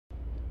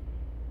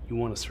You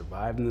want to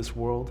survive in this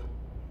world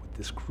with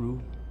this crew?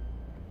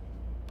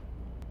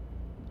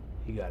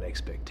 You got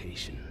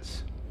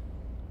expectations.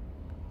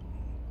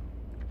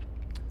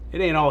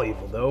 It ain't all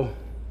evil, though.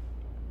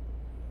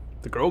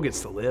 The girl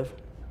gets to live.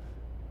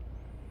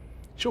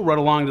 She'll run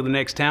along to the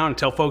next town and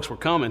tell folks we're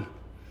coming.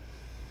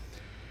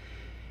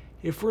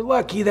 If we're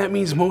lucky, that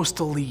means most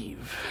will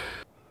leave.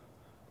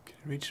 Can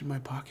I reach in my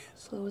pocket?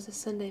 Slow as a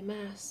Sunday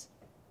Mass.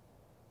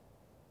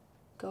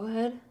 Go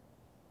ahead.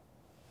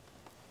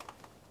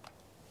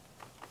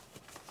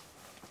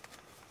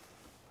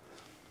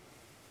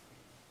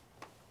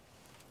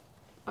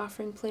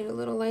 Offering played a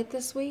little light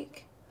this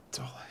week? That's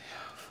all I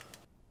have.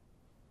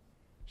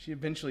 She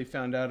eventually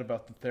found out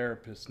about the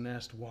therapist and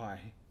asked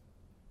why.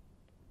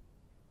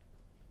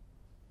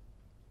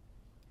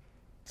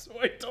 So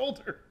I told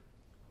her.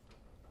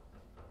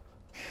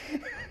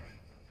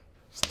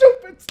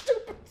 Stupid,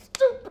 stupid,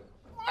 stupid.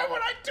 Why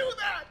would I do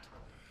that?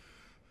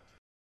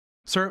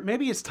 Sir,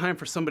 maybe it's time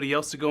for somebody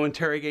else to go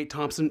interrogate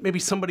Thompson. Maybe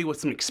somebody with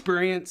some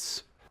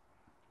experience.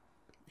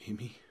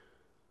 Amy?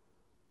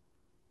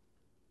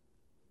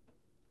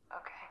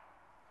 Okay.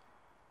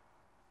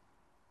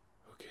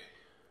 Okay.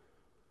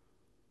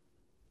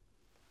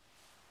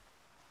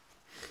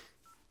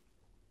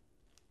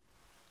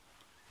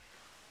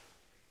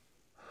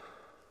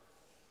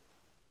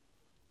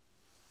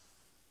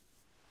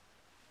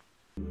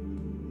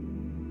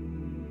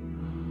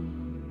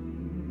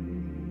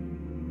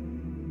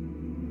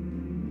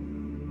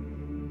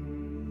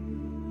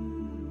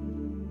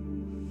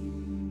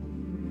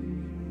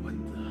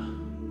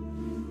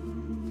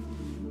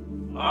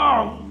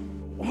 Oh,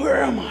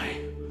 where am I?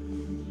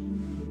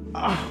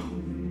 Oh.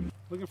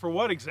 Looking for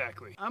what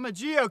exactly? I'm a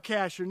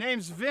geocacher.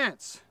 Name's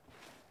Vince.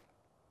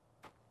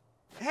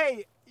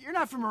 Hey, you're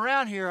not from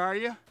around here, are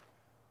you?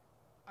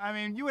 I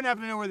mean, you wouldn't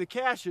happen to know where the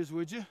cache is,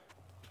 would you?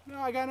 No,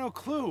 I got no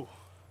clue.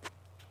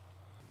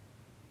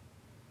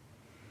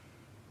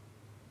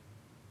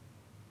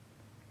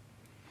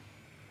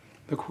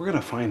 Look, we're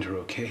gonna find her,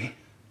 okay?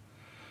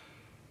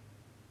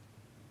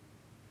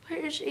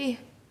 Where is she?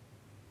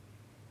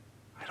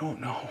 I don't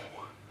know.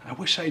 I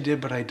wish I did,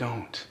 but I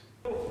don't.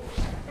 Santa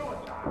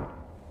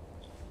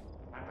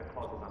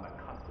Claus is on the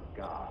cusp of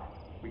God.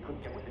 We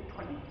couldn't get within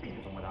 20 feet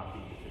of him without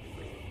being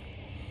disgraced.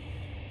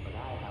 But I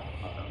have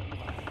other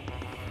plans.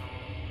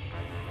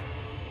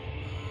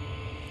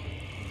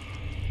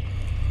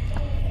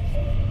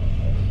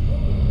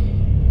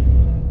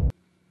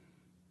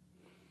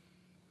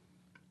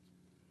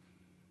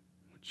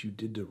 What you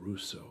did to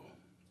Russo.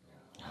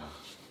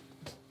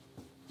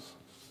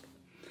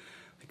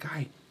 The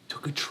guy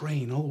took a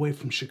train all the way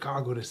from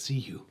Chicago to see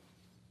you.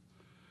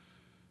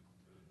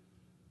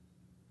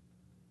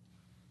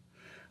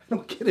 I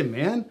don't get it,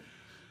 man.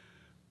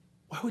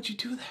 Why would you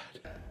do that?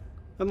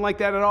 Nothing like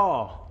that at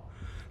all.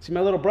 See,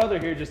 my little brother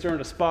here just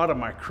earned a spot on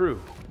my crew.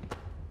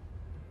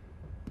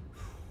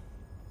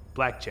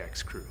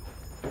 Blackjack's crew.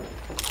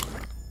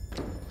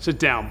 Sit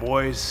down,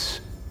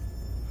 boys.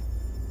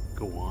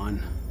 Go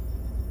on.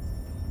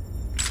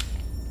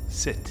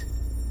 Sit.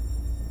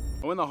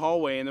 I went in the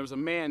hallway and there was a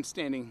man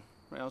standing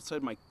right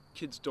outside my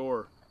kid's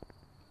door.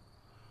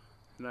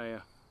 And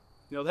I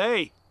yelled,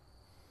 "Hey!"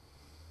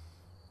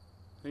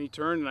 Then he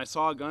turned and I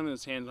saw a gun in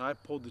his hand and I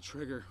pulled the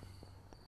trigger.